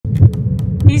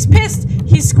He's pissed.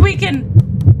 He's squeaking.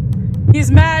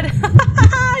 He's mad.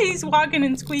 He's walking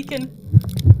and squeaking.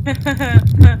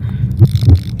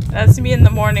 That's me in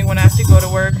the morning when I have to go to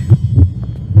work.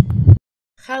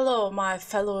 Hello, my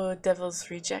fellow Devil's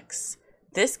Rejects.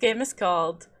 This game is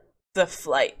called The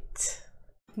Flight.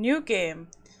 New game.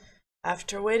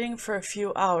 After waiting for a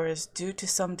few hours due to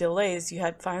some delays, you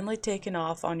had finally taken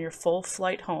off on your full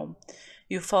flight home.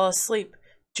 You fall asleep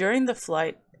during the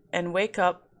flight and wake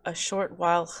up a short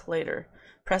while later.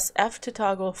 Press F to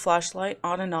toggle flashlight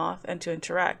on and off and to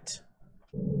interact.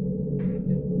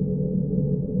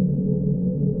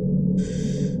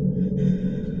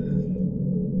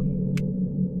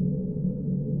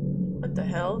 What the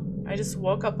hell? I just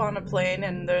woke up on a plane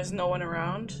and there's no one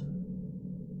around.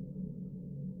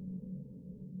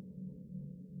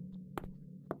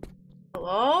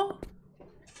 Hello?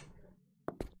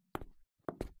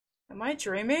 Am I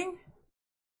dreaming?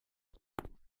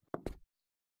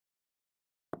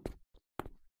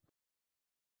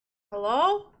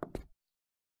 Hello?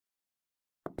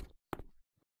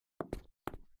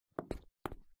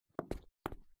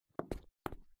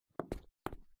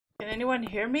 Can anyone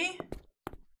hear me?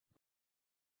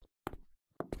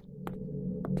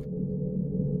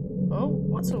 Oh,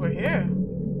 what's over here?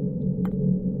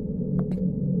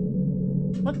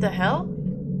 What the hell?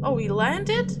 Oh, we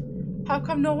landed? How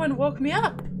come no one woke me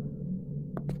up?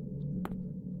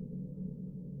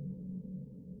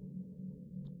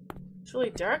 It's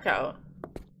really dark out.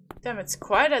 Damn, it's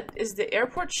quiet. Is the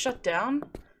airport shut down?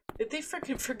 Did they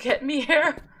freaking forget me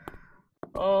here?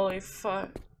 Holy fuck.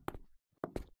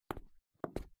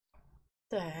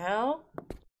 The hell?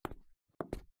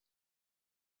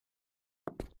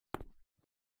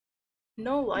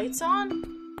 No lights on?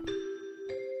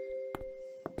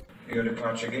 Your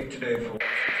departure gate today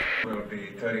will be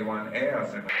 31A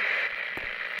as in.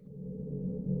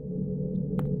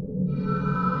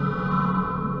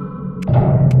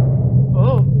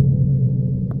 Oh.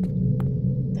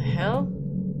 The hell?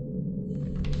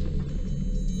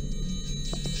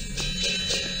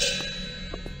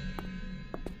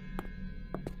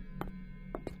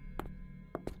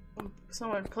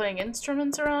 Someone playing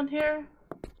instruments around here?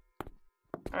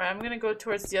 Alright, I'm gonna go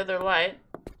towards the other light,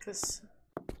 because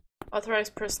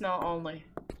authorized personnel only.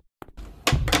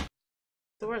 The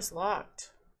door is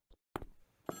locked.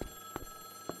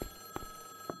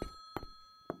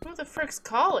 Who the frick's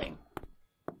calling?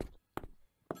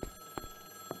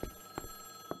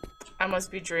 I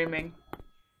must be dreaming.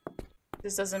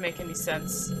 This doesn't make any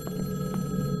sense.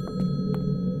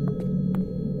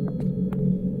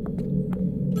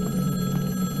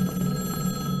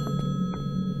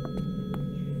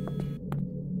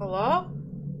 Hello?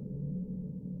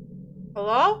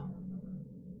 Hello?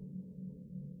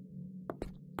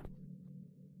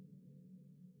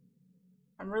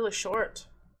 I'm really short.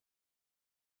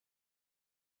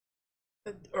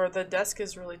 Or the desk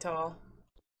is really tall.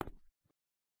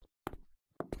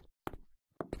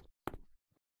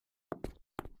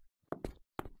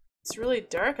 It's really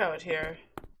dark out here.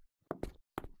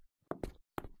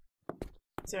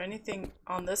 Is there anything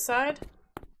on this side?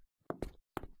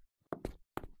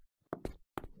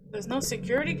 There's no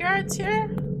security guards here?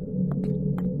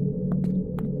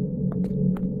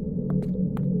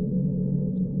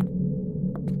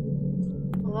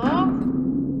 Hello?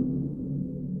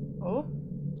 Oh?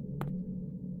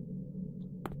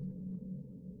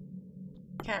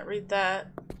 Can't read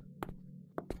that.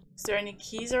 Is there any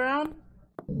keys around?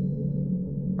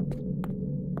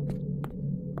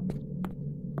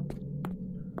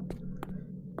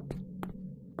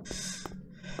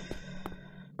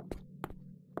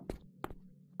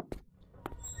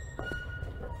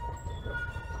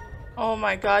 Oh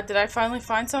my god, did I finally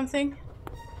find something?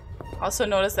 Also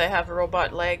notice I have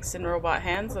robot legs and robot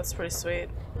hands. That's pretty sweet.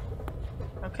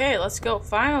 Okay, let's go.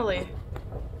 Finally.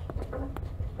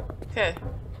 Okay.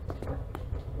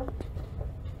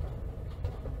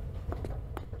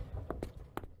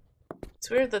 It's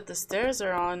weird that the stairs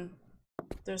are on.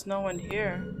 There's no one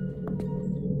here.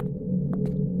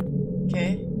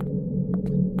 Okay.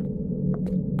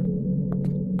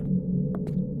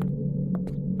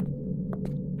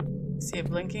 See a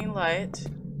blinking light.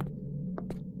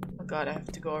 Oh god, I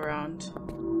have to go around.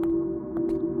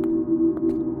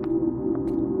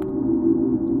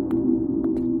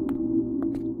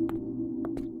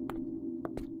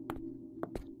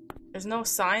 There's no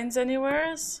signs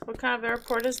anywhere. What kind of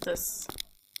airport is this?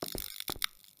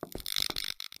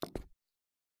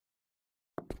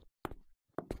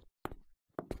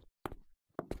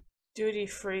 Duty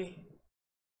free.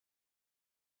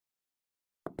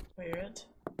 Weird.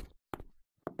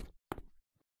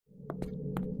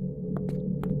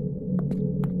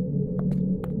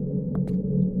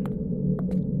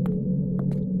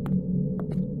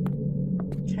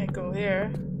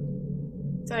 clear.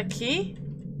 Is that a key?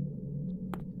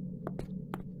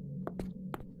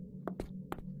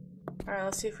 Alright,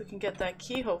 let's see if we can get that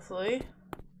key, hopefully.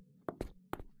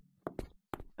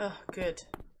 Oh, good.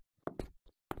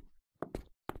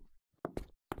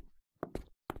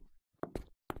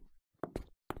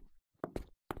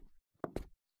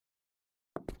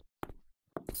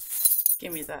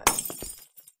 Give me that.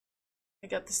 I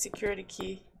got the security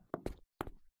key.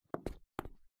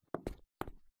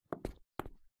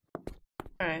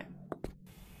 Alright.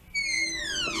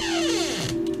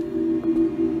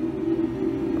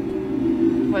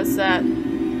 What's that?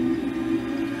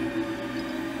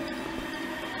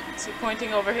 Is he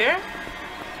pointing over here?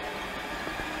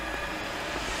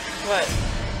 What?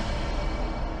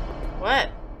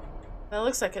 What? That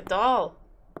looks like a doll.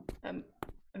 A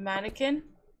mannequin?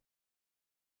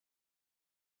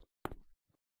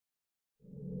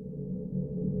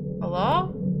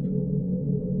 Hello?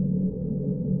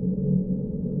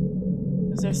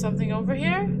 Is there something over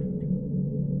here?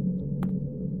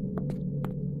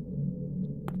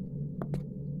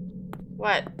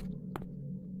 What?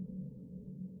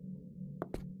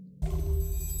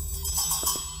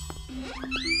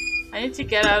 I need to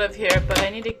get out of here, but I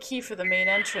need a key for the main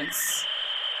entrance.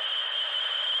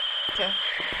 Okay.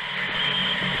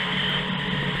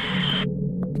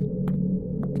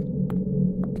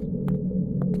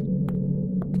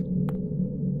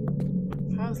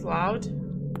 That was loud.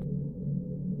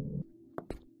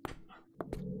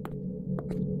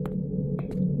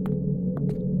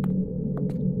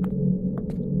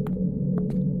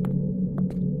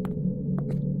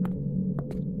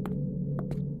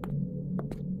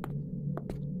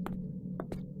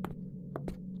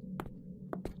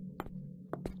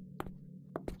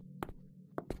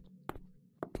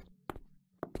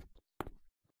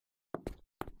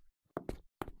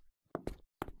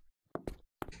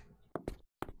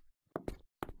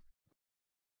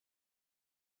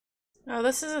 Oh,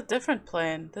 this is a different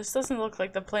plane. This doesn't look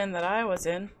like the plane that I was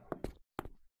in.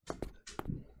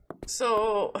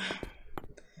 So,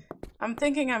 I'm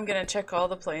thinking I'm gonna check all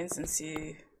the planes and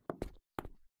see.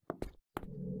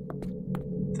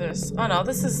 There's. Oh no,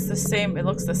 this is the same. It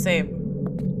looks the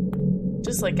same.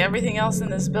 Just like everything else in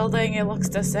this building, it looks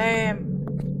the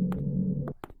same.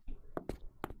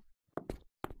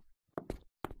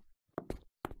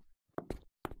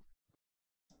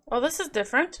 Oh, this is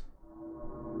different.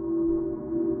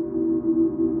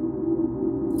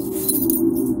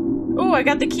 Oh, I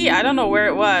got the key. I don't know where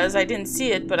it was. I didn't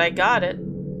see it, but I got it.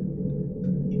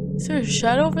 Is there a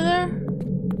shadow over there?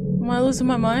 Am I losing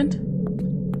my mind?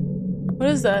 What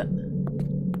is that?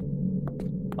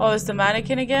 Oh, it's the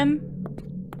mannequin again?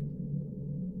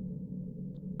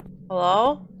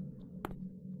 Hello?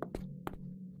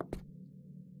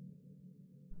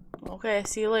 Okay,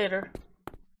 see you later.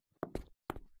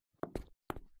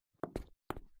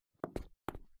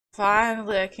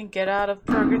 Finally, I can get out of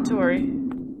purgatory.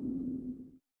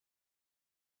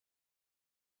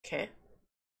 Okay.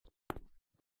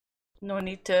 No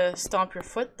need to stomp your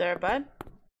foot there, bud.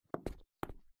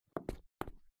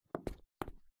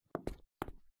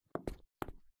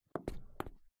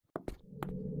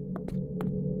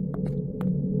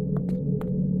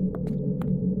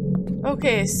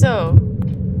 Okay, so...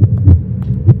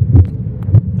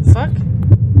 The fuck?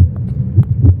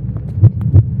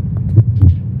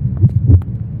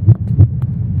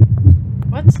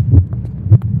 What?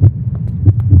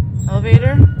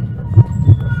 Elevator?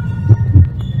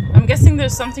 I'm guessing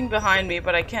there's something behind me,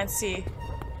 but I can't see.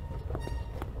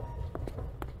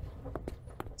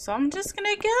 So I'm just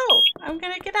gonna go. I'm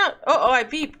gonna get out. Oh, I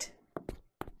beeped.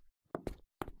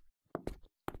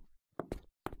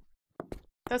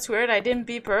 That's weird. I didn't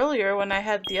beep earlier when I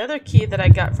had the other key that I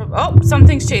got from... Oh,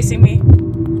 something's chasing me.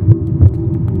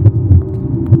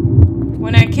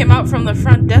 When I came out from the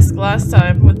front desk last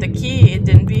time with the key, it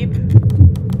didn't beep.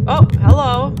 Oh,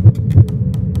 hello.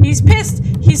 He's pissed.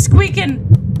 He's squeaking.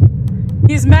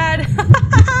 He's mad.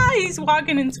 He's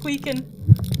walking and squeaking.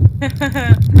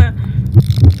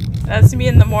 That's me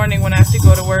in the morning when I have to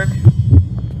go to work.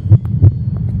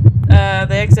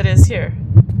 The exit is here.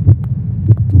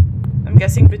 I'm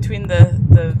guessing between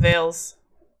the veils.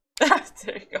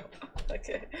 There you go.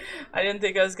 Okay. I didn't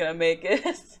think I was gonna make it.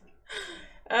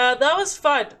 That was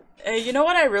fun. You know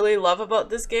what I really love about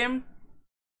this game?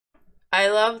 I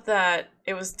love that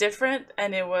it was different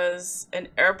and it was an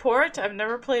airport. I've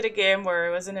never played a game where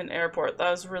it was in an airport. That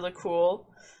was really cool.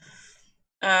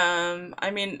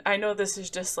 I mean, I know this is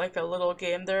just like a little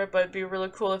game there, but it'd be really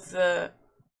cool if the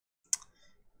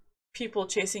people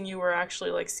chasing you were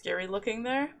actually like scary looking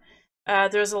there.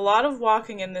 There's a lot of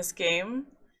walking in this game,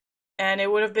 And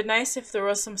it would have been nice if there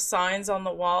was some signs on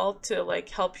the wall to like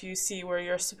help you see where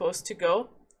you're supposed to go.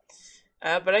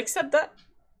 But I accept that.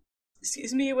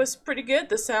 Excuse me, it was pretty good.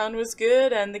 The sound was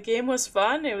good and the game was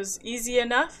fun. It was easy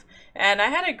enough and I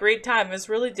had a great time. It was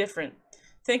really different.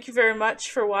 Thank you very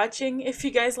much for watching. If you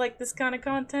guys like this kind of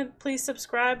content, please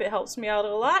subscribe. It helps me out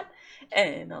a lot.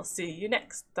 And I'll see you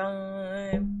next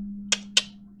time.